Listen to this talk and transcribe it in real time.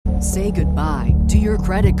Say goodbye to your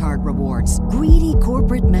credit card rewards. Greedy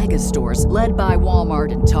corporate mega stores, led by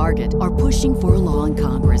Walmart and Target, are pushing for a law in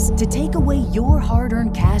Congress to take away your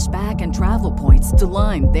hard-earned cash back and travel points to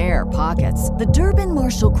line their pockets. The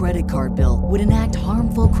Durbin-Marshall credit card bill would enact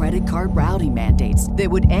harmful credit card routing mandates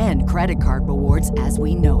that would end credit card rewards as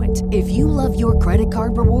we know it. If you love your credit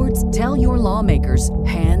card rewards, tell your lawmakers,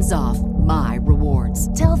 hands off my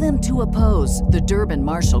rewards. Tell them to oppose the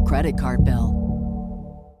Durbin-Marshall credit card bill.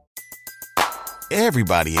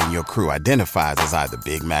 Everybody in your crew identifies as either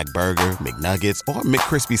Big Mac Burger, McNuggets, or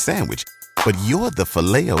McCrispy Sandwich. But you're the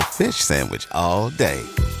Filet-O-Fish Sandwich all day.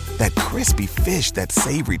 That crispy fish, that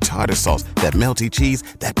savory tartar sauce, that melty cheese,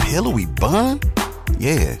 that pillowy bun.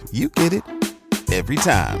 Yeah, you get it. Every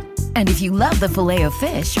time. And if you love the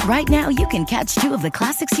Filet-O-Fish, right now you can catch two of the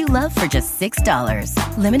classics you love for just $6.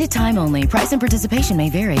 Limited time only. Price and participation may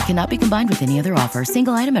vary. Cannot be combined with any other offer.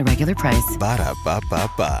 Single item at regular price.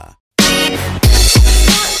 Ba-da-ba-ba-ba.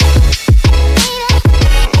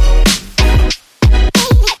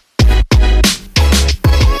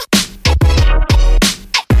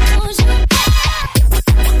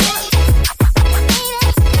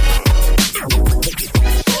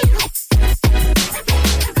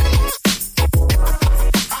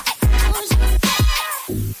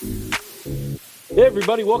 Hey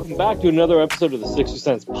everybody, welcome back to another episode of the Sixer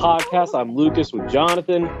Sense podcast. I'm Lucas with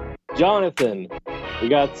Jonathan. Jonathan, we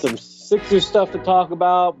got some Sixers stuff to talk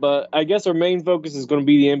about, but I guess our main focus is going to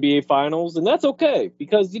be the NBA Finals, and that's okay,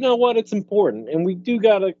 because you know what? It's important, and we do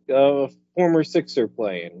got a former Sixer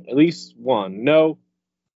playing, at least one. No,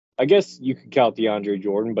 I guess you could count DeAndre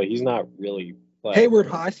Jordan, but he's not really playing. Hayward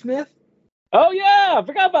Highsmith? Oh yeah, I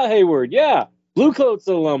forgot about Hayward, yeah. Blue Coats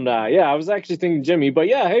alumni, yeah, I was actually thinking Jimmy, but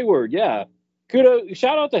yeah, Hayward, yeah.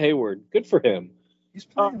 Shout out to Hayward. Good for him. He's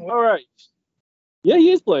playing well. All right. Yeah, he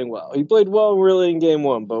is playing well. He played well really in game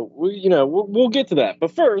one, but we'll get to that.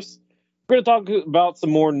 But first, we're going to talk about some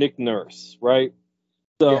more Nick Nurse, right?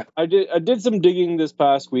 So yeah. I did some digging this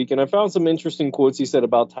past week, and I found some interesting quotes he said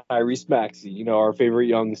about Tyrese Maxey, our favorite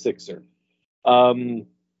young Sixer.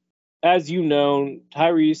 As you know,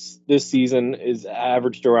 Tyrese this season is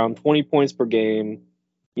averaged around 20 points per game.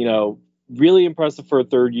 Really impressive for a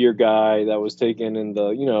third-year guy that was taken in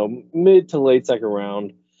the, mid to late second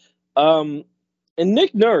round. And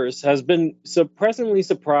Nick Nurse has been surprisingly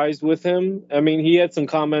surprised with him. I mean, he had some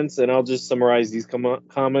comments, and I'll just summarize these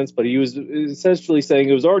comments, but he was essentially saying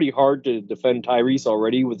it was already hard to defend Tyrese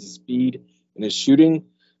already with his speed and his shooting.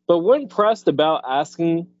 But when pressed about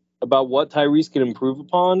asking about what Tyrese can improve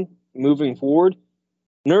upon moving forward,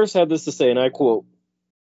 Nurse had this to say, and I quote,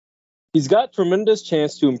 "He's got tremendous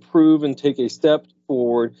chance to improve and take a step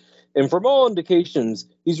forward, and from all indications,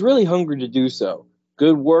 he's really hungry to do so.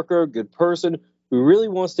 Good worker, good person, who really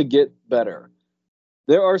wants to get better.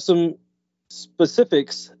 There are some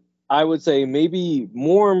specifics, I would say maybe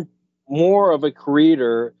more of a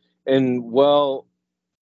creator, and well,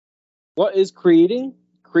 what is creating?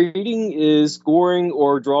 Creating is scoring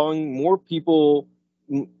or drawing more people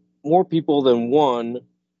than one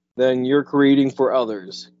than you're creating for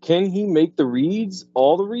others. Can he make the reads,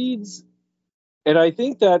 all the reads?" And I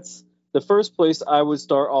think that's the first place I would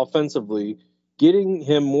start offensively, getting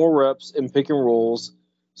him more reps in pick and rolls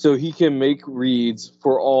so he can make reads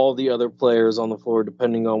for all the other players on the floor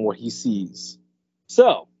depending on what he sees.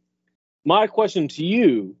 So, my question to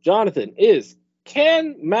you, Jonathan, is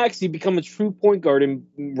can Maxey become a true point guard and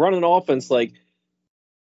run an offense like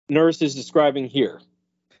Nurse is describing here?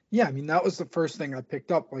 Yeah, I mean, that was the first thing I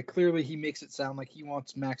picked up. Like, clearly he makes it sound like he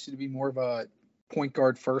wants Maxey to be more of a point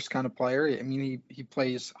guard first kind of player. I mean, he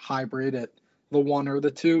plays hybrid at the one or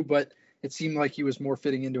the two, but it seemed like he was more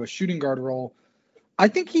fitting into a shooting guard role. I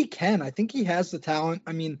think he can. I think he has the talent.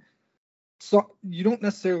 I mean, so you don't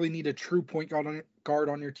necessarily need a true point guard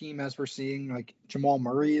on your team, as we're seeing. Like, Jamal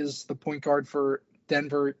Murray is the point guard for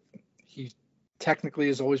Denver. He technically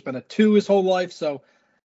has always been a two his whole life, so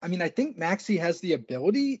I mean, I think Maxey has the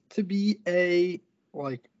ability to be a,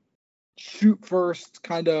 shoot first,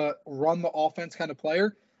 kind of run the offense kind of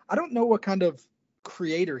player. I don't know what kind of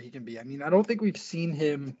creator he can be. I mean, I don't think we've seen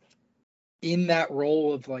him in that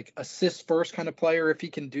role of, assist first kind of player, if he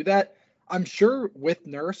can do that. I'm sure with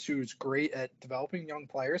Nurse, who's great at developing young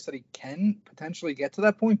players, that he can potentially get to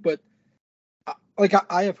that point. But,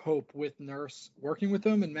 I have hope with Nurse working with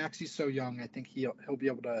him, and Maxey's so young, I think he'll be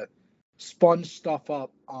able to sponge stuff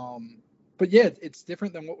up. But yeah, it's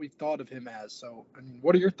different than what we've thought of him as. So, I mean,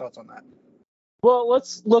 what are your thoughts on that? Well,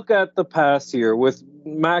 let's look at the past here with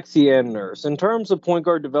Maxey and Nurse. In terms of point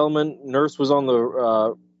guard development, Nurse was on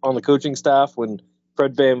the coaching staff when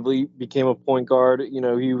Fred VanVleet became a point guard. You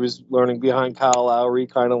know, he was learning behind Kyle Lowry,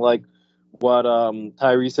 kind of like what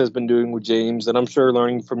Tyrese has been doing with James. And I'm sure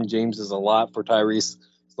learning from James is a lot for Tyrese.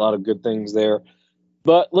 There's a lot of good things there.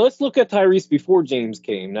 But let's look at Tyrese before James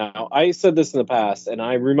came. Now, I said this in the past, and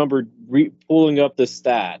I remember pulling up the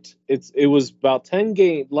stat. It was about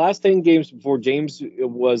last 10 games before James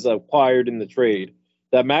was acquired in the trade,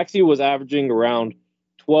 that Maxey was averaging around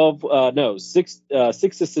 6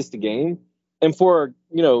 assists a game. And for,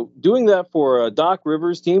 doing that for a Doc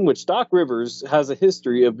Rivers team, which Doc Rivers has a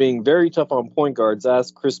history of being very tough on point guards,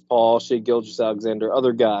 as Chris Paul, Shai Gilgeous-Alexander,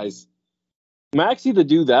 other guys. Maxey to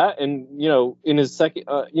do that, and in his second,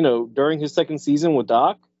 during his second season with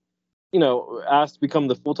Doc, asked to become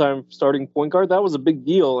the full-time starting point guard. That was a big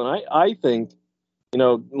deal, and I think,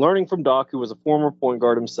 learning from Doc, who was a former point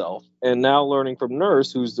guard himself, and now learning from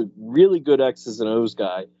Nurse, who's a really good X's and O's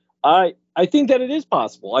guy, I think that it is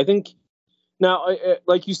possible. I think now,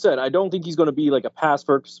 like you said, I don't think he's going to be like a pass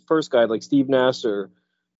first guy like Steve Nash or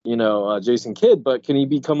Jason Kidd, but can he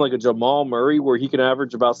become like a Jamal Murray where he can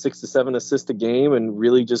average about 6 to 7 assists a game and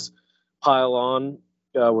really just pile on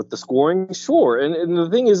with the scoring? Sure. And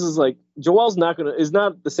the thing is like Joel's is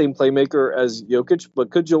not the same playmaker as Jokic,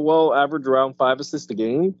 but could Joel average around 5 assists a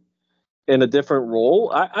game in a different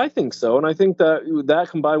role? I think so. And I think that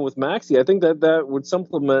combined with Maxey, I think that would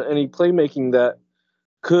supplement any playmaking that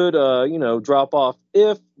could, drop off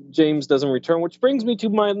if James doesn't return, which brings me to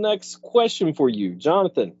my next question for you,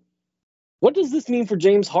 Jonathan. What does this mean for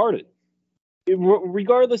James Harden,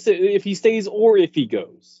 regardless if he stays or if he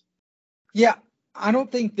goes? Yeah, I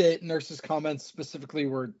don't think that Nurse's comments specifically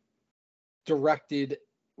were directed,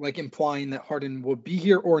 like implying that Harden will be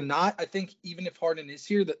here or not. I think even if Harden is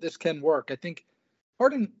here, that this can work. I think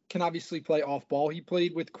Harden can obviously play off ball. He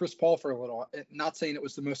played with Chris Paul for a little, not saying it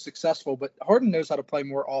was the most successful, but Harden knows how to play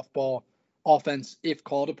more off ball offense if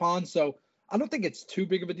called upon. So I don't think it's too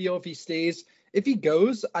big of a deal if he stays. If he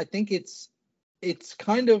goes, I think it's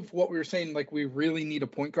kind of what we were saying, like we really need a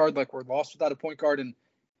point guard, like we're lost without a point guard. And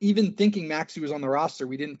even thinking Maxey was on the roster,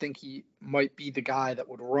 we didn't think he might be the guy that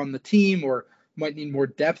would run the team or might need more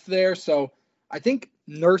depth there. So I think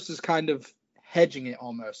Nurse is kind of hedging it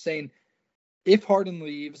almost, saying, if Harden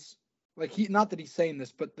leaves, not that he's saying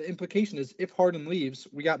this, but the implication is if Harden leaves,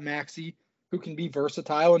 we got Maxey who can be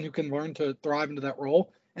versatile and who can learn to thrive into that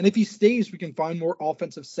role. And if he stays, we can find more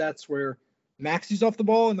offensive sets where Maxey's off the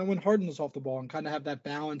ball and then when Harden is off the ball and kind of have that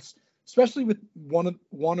balance, especially with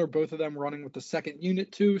one or both of them running with the second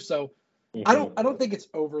unit too. So I don't think it's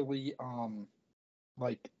overly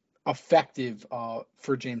effective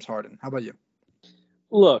for James Harden. How about you?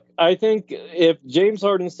 Look, I think if James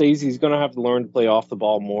Harden stays, he's going to have to learn to play off the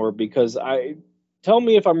ball more because tell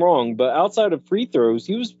me if I'm wrong, but outside of free throws,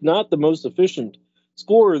 he was not the most efficient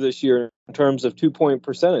scorer this year in terms of 2-point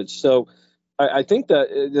percentage. So I think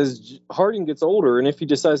that as Harden gets older and if he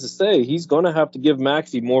decides to stay, he's going to have to give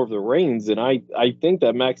Maxey more of the reins. And I think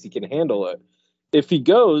that Maxey can handle it. If he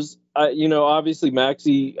goes, obviously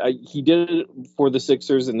Maxey, he did it for the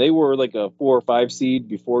Sixers and they were like a 4 or 5 seed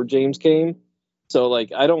before James came. So,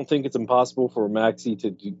 I don't think it's impossible for Maxey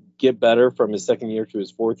to get better from his second year to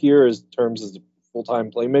his fourth year in terms as a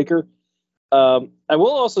full-time playmaker. I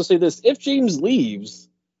will also say this. If James leaves,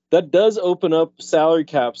 that does open up salary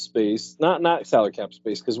cap space. Not salary cap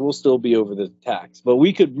space because we'll still be over the tax. But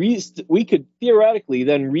we could theoretically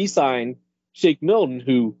then re-sign Shake Milton,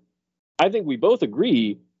 who I think we both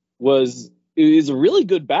agree is a really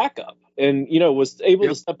good backup and, was able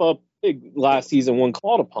to step up big last season when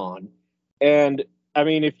called upon. And I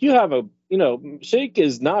mean, if you have Shake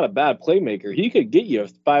is not a bad playmaker. He could get you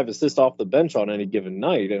 5 assists off the bench on any given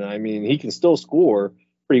night. And I mean, he can still score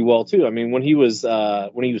pretty well too. I mean, when he was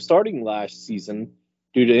starting last season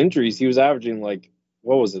due to injuries, he was averaging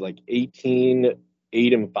 18,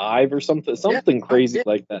 8 and 5 or something crazy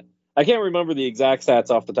like that. I can't remember the exact stats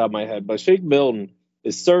off the top of my head, but Shake Milton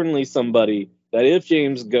is certainly somebody that if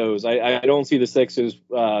James goes, I don't see the Sixers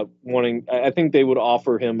wanting. I think they would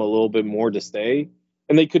offer him a little bit more to stay,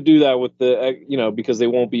 and they could do that with because they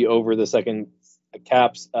won't be over the second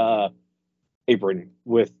cap's apron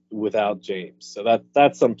without James. So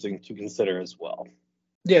that's something to consider as well.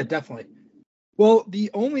 Yeah, definitely. Well, the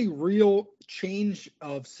only real change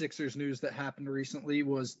of Sixers news that happened recently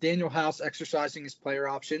was Daniel House exercising his player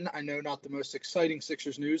option. I know not the most exciting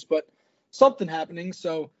Sixers news, but something happening.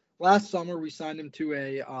 So last summer, we signed him to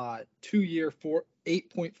a 2-year,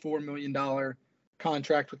 $8.4 million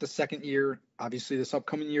contract with the second year. Obviously, this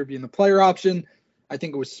upcoming year being the player option. I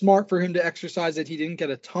think it was smart for him to exercise it. He didn't get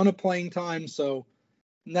a ton of playing time, so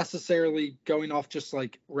necessarily going off just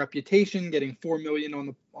reputation, getting $4 million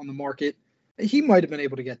on the market he might have been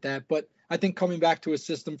able to get that, but I think coming back to his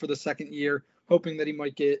system for the second year, hoping that he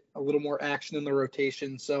might get a little more action in the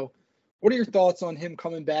rotation. So what are your thoughts on him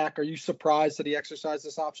coming back? Are you surprised that he exercised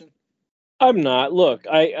this option? I'm not. Look,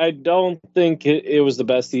 I don't think it was the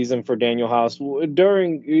best season for Daniel House.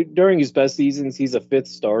 During his best seasons, he's a fifth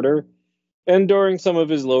starter. And during some of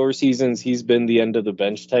his lower seasons, he's been the end of the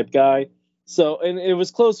bench type guy. So, and it was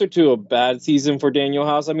closer to a bad season for Daniel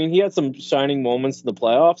House. I mean, he had some shining moments in the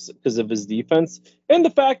playoffs because of his defense and the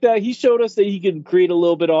fact that he showed us that he could create a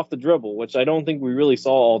little bit off the dribble, which I don't think we really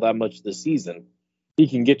saw all that much this season. He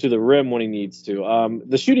can get to the rim when he needs to.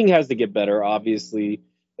 The shooting has to get better, obviously,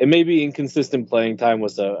 and maybe inconsistent playing time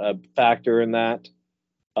was a factor in that.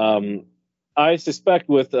 I suspect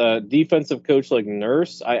with a defensive coach like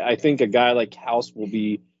Nurse, I think a guy like House will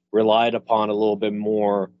be relied upon a little bit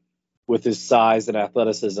more with his size and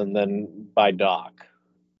athleticism than by Doc.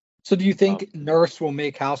 So do you think Nurse will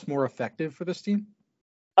make House more effective for this team?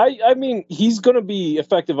 I mean, he's going to be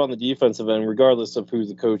effective on the defensive end, regardless of who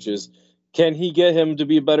the coach is. Can he get him to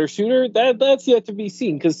be a better shooter? That's yet to be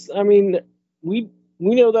seen. Because I mean, we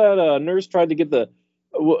know that Nurse tried to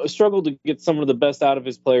struggled to get some of the best out of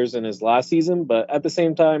his players in his last season, but at the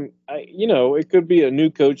same time, it could be a new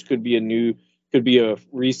coach, could be a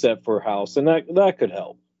reset for House, and that could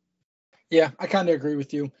help. Yeah, I kind of agree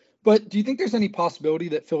with you. But do you think there's any possibility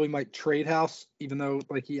that Philly might trade House, even though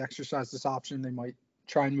like he exercised this option, they might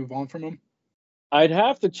try and move on from him? I'd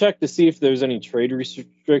have to check to see if there's any trade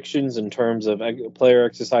restrictions in terms of a player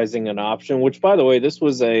exercising an option, which, by the way, this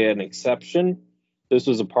was an exception. This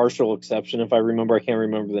was a partial exception, if I remember. I can't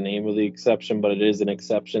remember the name of the exception, but it is an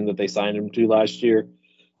exception that they signed him to last year.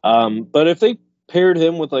 But if they paired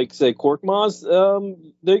him with, like, say, Korkmaz,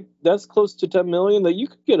 that's close to $10 million that you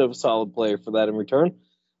could get a solid player for that in return.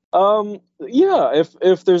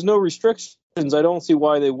 If there's no restrictions, I don't see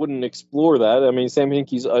why they wouldn't explore that. I mean, Sam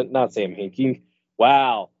Hinkie's not Sam Hinkie.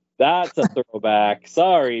 Wow, that's a throwback.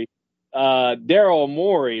 Sorry. Daryl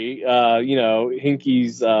Morey,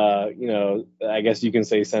 Hinkie's, I guess you can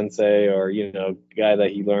say sensei or, guy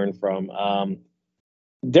that he learned from.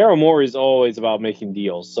 Daryl Morey is always about making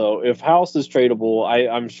deals. So if House is tradable,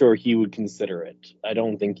 I'm sure he would consider it. I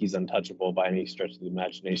don't think he's untouchable by any stretch of the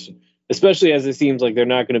imagination, especially as it seems like they're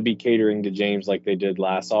not going to be catering to James like they did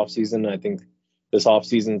last offseason. I think this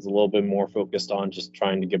offseason is a little bit more focused on just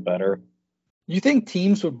trying to get better. You think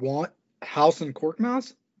teams would want House and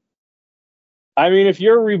Korkmaz? I mean, if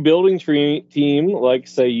you're a rebuilding team, like,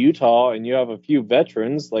 say, Utah, and you have a few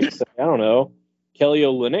veterans, like, say, I don't know, Kelly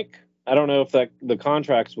Olynyk, I don't know if the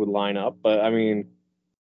contracts would line up, but, I mean,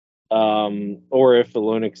 or if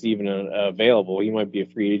Olynyk's even available, he might be a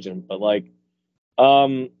free agent. But, like,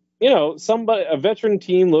 a veteran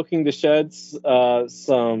team looking to shed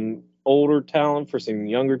some older talent for some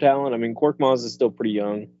younger talent. I mean, Korkmaz is still pretty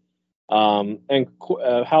young. And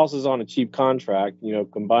House is on a cheap contract,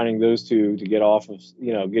 combining those two to get off of,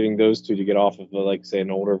 getting those two to get off of, like, say, an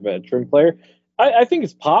older veteran player. I think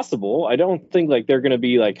it's possible. I don't think like they're going to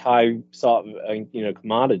be like high sought,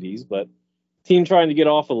 commodities, but team trying to get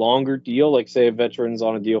off a longer deal, like say a veteran's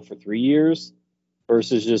on a deal for 3 years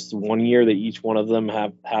versus just 1 year that each one of them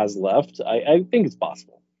has left. I think it's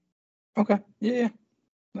possible. Okay. Yeah.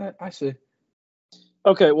 I see.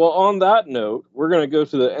 Okay, well, on that note, we're going to go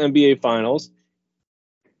to the NBA Finals.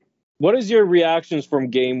 What is your reactions from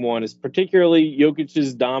Game 1? Is particularly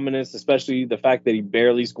Jokic's dominance, especially the fact that he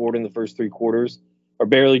barely scored in the first 3 quarters, or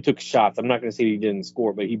barely took shots. I'm not going to say he didn't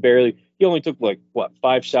score, but he only took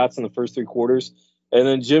 5 shots in the first 3 quarters, and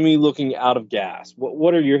then Jimmy looking out of gas.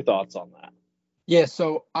 What are your thoughts on that? Yeah,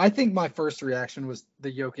 so I think my first reaction was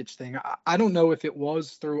the Jokic thing. I don't know if it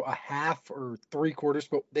was through a half or 3 quarters,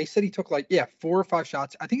 but they said he took 4 or 5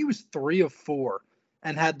 shots. I think it was 3 of 4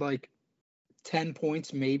 and had 10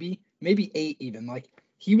 points, maybe 8 even.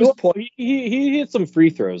 He was he hit some free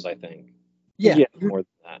throws, I think. Yeah, more than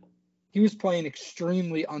that. He was playing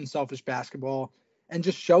extremely unselfish basketball and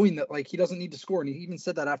just showing that he doesn't need to score. And he even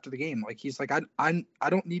said that after the game. He's like, I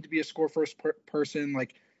don't need to be a score first person.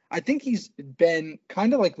 I think he's been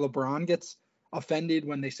kind of like LeBron gets offended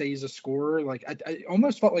when they say he's a scorer. I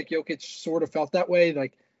almost felt like Jokic sort of felt that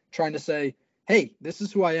way, trying to say, hey, this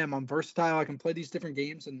is who I am. I'm versatile. I can play these different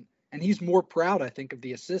games. And he's more proud, I think, of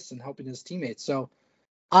the assists and helping his teammates. So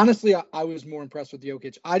honestly, I was more impressed with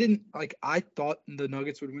Jokic. I thought the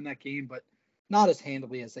Nuggets would win that game, but not as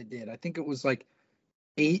handily as they did. I think it was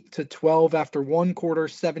 8-12 after 1 quarter,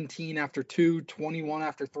 17 after 2, 21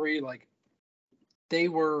 after 3. They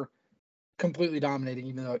were completely dominating,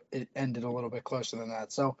 even though it ended a little bit closer than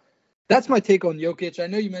that. So that's my take on Jokic. I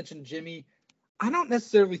know you mentioned Jimmy. I don't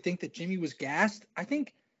necessarily think that Jimmy was gassed. I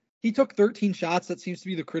think he took 13 shots. That seems to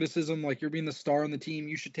be the criticism. Like, you're being the star on the team,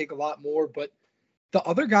 you should take a lot more. But the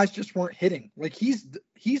other guys just weren't hitting. Like, he's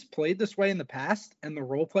played this way in the past, and the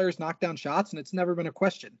role players knock down shots, and it's never been a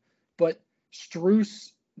question. But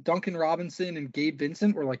Strus, Duncan Robinson, and Gabe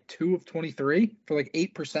Vincent were like 2 of 23 for like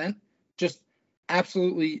 8%. Just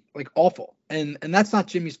absolutely like awful. And that's not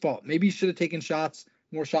Jimmy's fault. Maybe he should have taken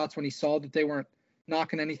more shots when he saw that they weren't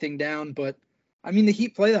knocking anything down. But I mean, the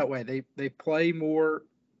Heat play that way. They play more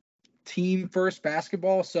team first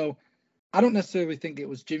basketball. So I don't necessarily think it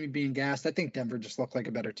was Jimmy being gassed. I think Denver just looked like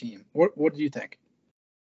a better team. What do you think?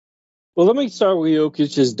 Well, let me start with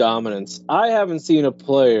Jokic's dominance. I haven't seen a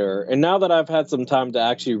player, and now that I've had some time to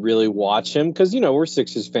actually really watch him, because we're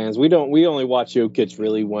Sixers fans, we only watch Jokic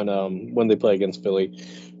really when they play against Philly.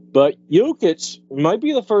 But Jokic might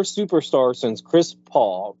be the first superstar since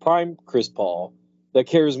prime Chris Paul, that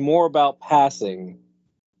cares more about passing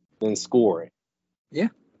than scoring. Yeah,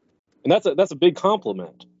 and that's a big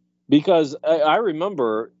compliment. Because I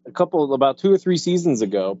remember about 2 or 3 seasons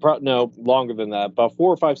ago, no, longer than that, about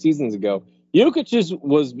 4 or 5 seasons ago, Jokic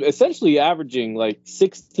was essentially averaging like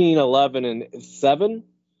 16, 11, and 7.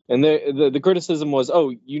 And the criticism was,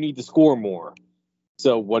 oh, you need to score more.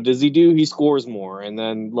 So what does he do? He scores more. And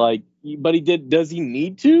then does he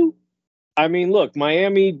need to? I mean, look,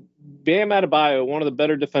 Miami, Bam Adebayo, one of the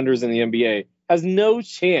better defenders in the NBA, has no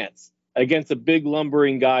chance against a big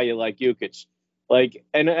lumbering guy like Jokic.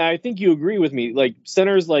 And I think you agree with me, like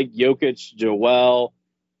centers like Jokic, Joel,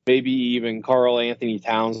 maybe even Karl Anthony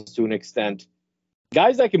Towns to an extent,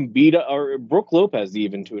 guys that can beat, or Brook Lopez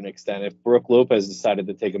even to an extent, if Brook Lopez decided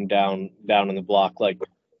to take him down in the block, like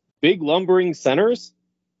big lumbering centers,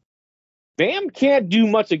 Bam can't do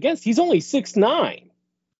much against. He's only 6'9".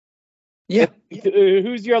 Yeah.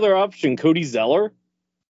 Who's your other option? Cody Zeller?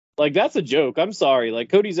 Like, that's a joke. I'm sorry. Like,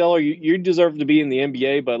 Cody Zeller, you deserve to be in the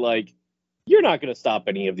NBA, but like, you're not going to stop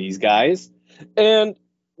any of these guys. And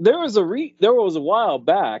there was a while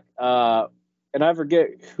back, and I forget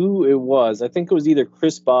who it was. I think it was either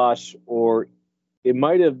Chris Bosh or it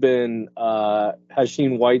might have been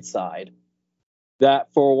Hasheem Whiteside.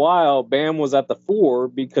 That for a while, Bam was at the 4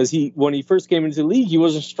 because when he first came into the league, he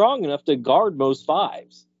wasn't strong enough to guard most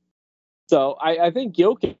 5s. So I think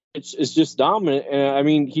Jokic is just dominant. And I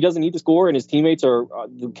mean, he doesn't need to score, and his teammates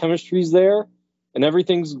the chemistry's there. And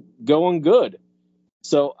everything's going good.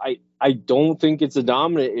 So I don't think it's a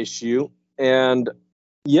dominant issue. And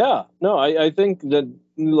yeah, no, I think that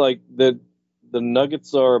the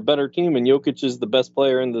Nuggets are a better team, and Jokic is the best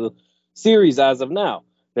player in the series as of now.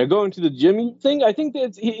 Now, going to the Jimmy thing, I think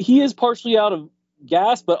that he is partially out of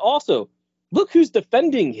gas, but also look who's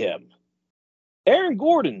defending him. Aaron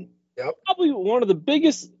Gordon, probably one of the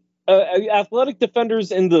biggest athletic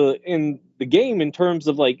defenders in the game in terms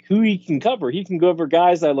of like who he can cover. He can cover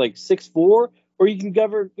guys that are like 6'4", or he can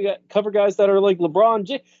cover guys that are like LeBron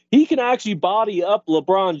James. He can actually body up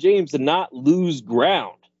LeBron James and not lose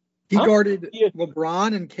ground. He guarded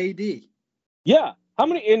LeBron and KD. Yeah. How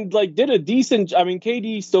many, and like did a decent, I mean,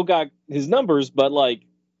 KD still got his numbers, but like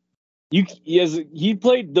he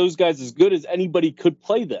played those guys as good as anybody could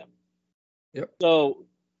play them. Yep. So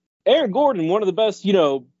Aaron Gordon, one of the best,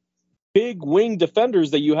 big wing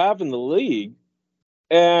defenders that you have in the league.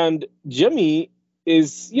 And Jimmy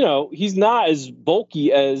is, he's not as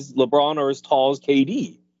bulky as LeBron or as tall as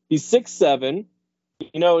KD. He's 6'7",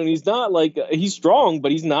 and he's not like, he's strong,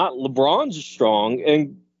 but he's not LeBron's strong.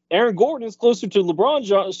 And Aaron Gordon is closer to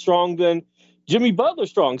LeBron strong than Jimmy Butler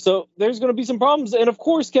strong. So there's going to be some problems. And of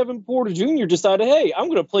course, Kevin Porter Jr. decided, hey, I'm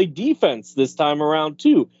going to play defense this time around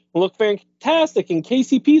too. And look fantastic. And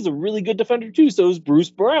KCP is a really good defender too. So is Bruce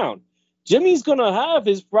Brown. Jimmy's going to have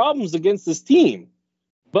his problems against this team.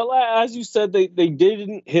 But as you said, they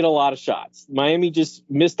didn't hit a lot of shots. Miami just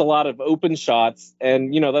missed a lot of open shots.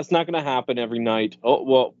 And, that's not going to happen every night. Oh,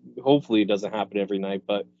 well, hopefully it doesn't happen every night,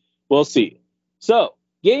 but we'll see. So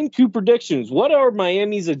Game 2 predictions. What are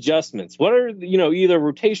Miami's adjustments? What are, either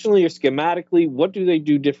rotationally or schematically, what do they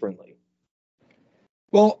do differently?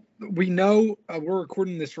 Well, we know we're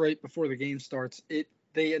recording this right before the game starts.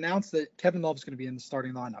 They announced that Kevin Love's going to be in the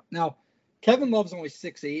starting lineup. Now, Kevin Love's only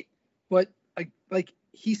 6'8", but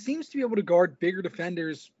he seems to be able to guard bigger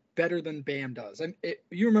defenders better than Bam does. And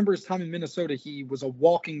you remember his time in Minnesota, he was a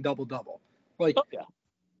walking double-double.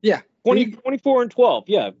 Yeah. 24 and 12.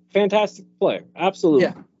 Yeah. Fantastic player. Absolutely.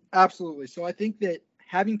 Yeah, absolutely. So I think that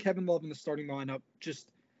having Kevin Love in the starting lineup,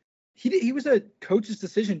 he was a coach's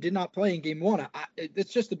decision, did not play in game 1.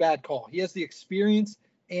 It's just a bad call. He has the experience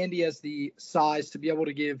and he has the size to be able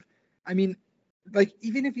to give, even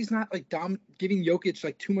if he's not giving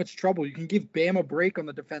Jokic too much trouble, you can give Bam a break on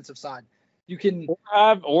the defensive side. You can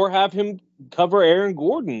or have him cover Aaron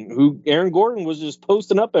Gordon, who Aaron Gordon was just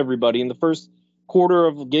posting up everybody in the first quarter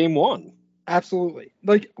of game one. Absolutely.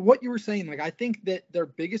 Like what you were saying, like I think that their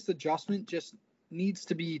biggest adjustment just needs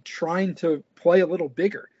to be trying to play a little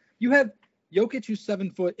bigger. You have Jokic, who's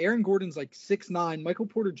 7 foot, Aaron Gordon's like 6'9", Michael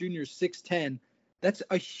Porter Jr. is 6'10". That's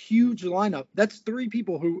a huge lineup. That's three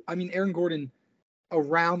people who, I mean, Aaron Gordon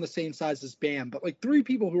around the same size as Bam, but like three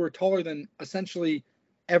people who are taller than essentially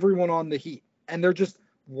everyone on the Heat. And they're just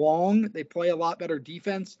long. They play a lot better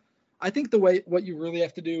defense. I think what you really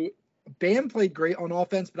have to do, Bam played great on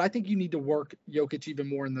offense, but I think you need to work Jokic even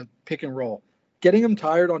more in the pick and roll. Getting him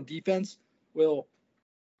tired on defense will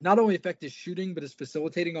not only affect his shooting, but his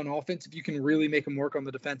facilitating on offense if you can really make him work on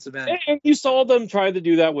the defensive end. And you saw them try to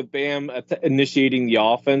do that with Bam initiating the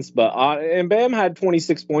offense, and Bam had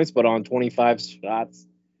 26 points, but on 25 shots.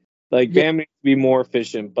 Like, Bam needs to be more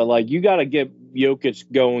efficient, but, like, you got to get Jokic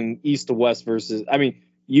going east to west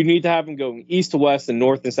you need to have him going east to west and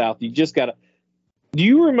north and south. You just got to – do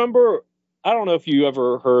you remember – I don't know if you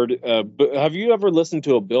ever heard but have you ever listened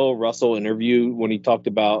to a Bill Russell interview when he talked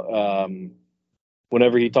about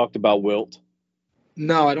whenever he talked about Wilt?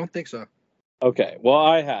 No, I don't think so. Okay, well,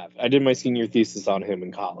 I have. I did my senior thesis on him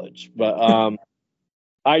in college, but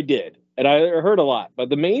I did. And I heard a lot. But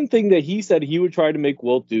the main thing that he said he would try to make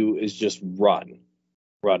Wilt do is just run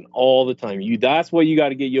all the time. That's what you got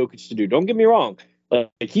to get Jokic to do. Don't get me wrong. Like,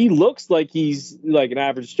 he looks like he's like an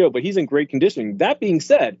average Joe, but he's in great conditioning. That being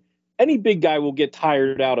said, any big guy will get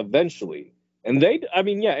tired out eventually. And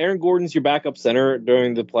Aaron Gordon's your backup center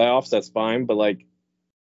during the playoffs. That's fine. But, like,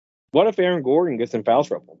 what if Aaron Gordon gets in foul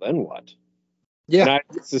trouble? Then what? Yeah. And I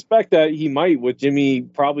suspect that he might, with Jimmy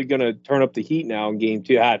probably going to turn up the heat now in game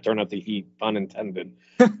 2. Turn up the heat, unintended.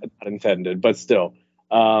 Not intended, but still.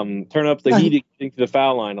 Turn up the heat into the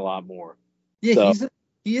foul line a lot more. Yeah, so.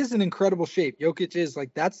 He is in incredible shape. Jokic is,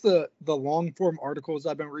 like, that's the long form articles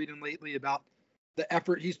I've been reading lately about the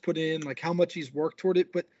effort he's put in, like how much he's worked toward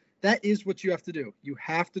it. But that is what you have to do. You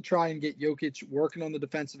have to try and get Jokic working on the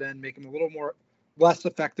defensive end, make him a little less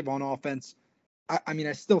effective on offense. I mean,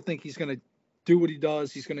 I still think he's going to do what he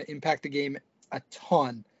does. He's going to impact the game a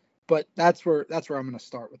ton, but that's where I'm going to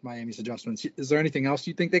start with Miami's adjustments. Is there anything else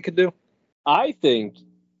you think they could do? I think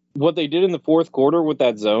what they did in the fourth quarter with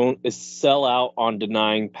that zone is sell out on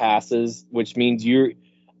denying passes, which means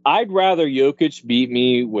I'd rather Jokic beat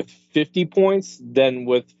me with 50 points than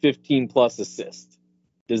with 15 plus assists.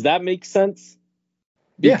 Does that make sense?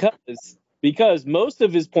 Because most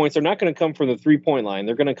of his points are not going to come from the 3-point line.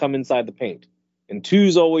 They're going to come inside the paint. And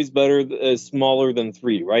 2's always better, smaller than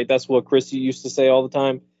 3, right? That's what Chris used to say all the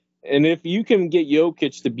time. And if you can get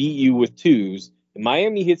Jokic to beat you with 2's, and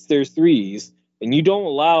Miami hits their 3's, and you don't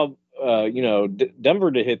allow,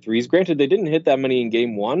 Denver to hit 3's. Granted, they didn't hit that many in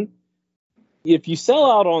game 1. If you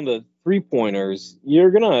sell out on the 3-pointers,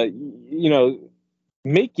 you're going to,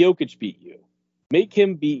 make Jokic beat you. Make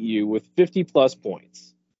him beat you with 50-plus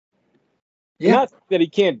points. Yeah. Not that he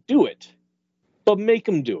can't do it, but make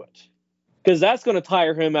him do it. Because that's going to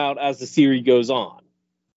tire him out as the series goes on.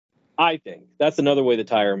 I think that's another way to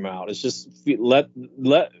tire him out. It's just let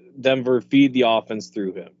Denver feed the offense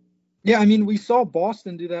through him. Yeah, I mean, we saw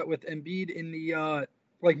Boston do that with Embiid in the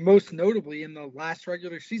most notably in the last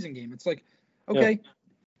regular season game. It's like, okay,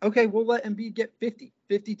 we'll let Embiid get 50.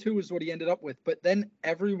 52 is what he ended up with. But then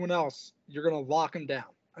everyone else, you're going to lock him down.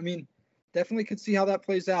 I mean, definitely could see how that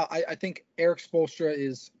plays out. I think Eric Spoelstra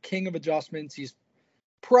is king of adjustments. He's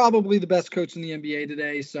probably the best coach in the NBA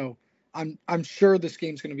today, so I'm sure this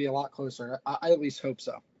game's going to be a lot closer. I at least hope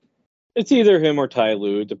so. It's either him or Ty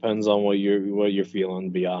Lue. It depends on what you're feeling,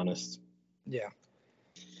 to be honest. Yeah.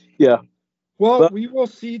 Well, we will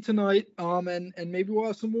see tonight, and maybe we'll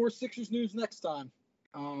have some more Sixers news next time.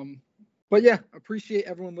 But yeah, appreciate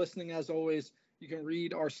everyone listening as always. You can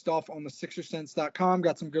read our stuff on the SixerSense.com.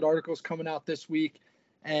 Got some good articles coming out this week.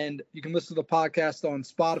 And you can listen to the podcast on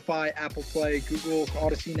Spotify, Apple Play, Google,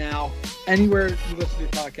 Odyssey Now, anywhere you listen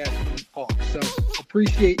to the podcast, you can talk. So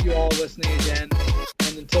appreciate you all listening again.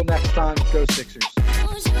 And until next time, go Sixers.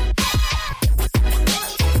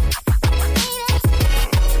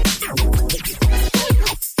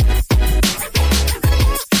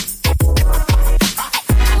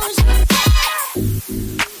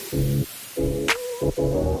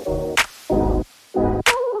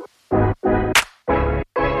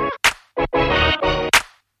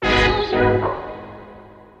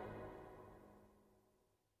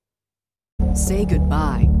 say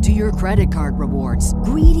goodbye to your credit card rewards.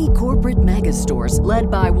 Greedy corporate mega stores, led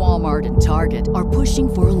by Walmart and Target, are pushing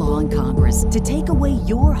for a law in Congress to take away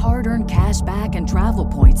your hard-earned cash back and travel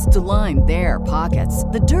points to line their pockets.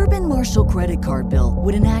 The Durbin-Marshall credit card bill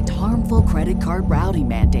would enact harmful credit card routing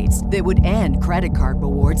mandates that would end credit card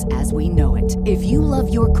rewards as we know it. If you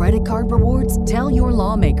love your credit card rewards, tell your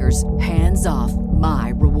lawmakers, hands off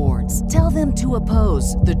my rewards. Tell them to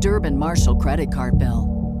oppose the Durbin-Marshall credit card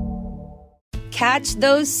bill. Catch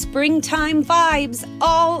those springtime vibes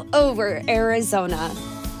all over Arizona.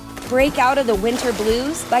 Break out of the winter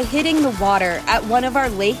blues by hitting the water at one of our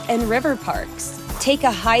lake and river parks. Take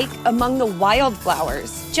a hike among the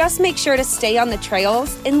wildflowers. Just make sure to stay on the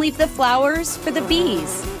trails and leave the flowers for the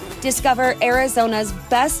bees. Discover Arizona's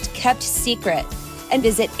best kept secret and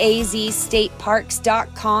visit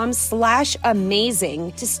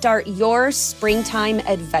azstateparks.com/amazing to start your springtime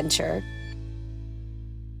adventure.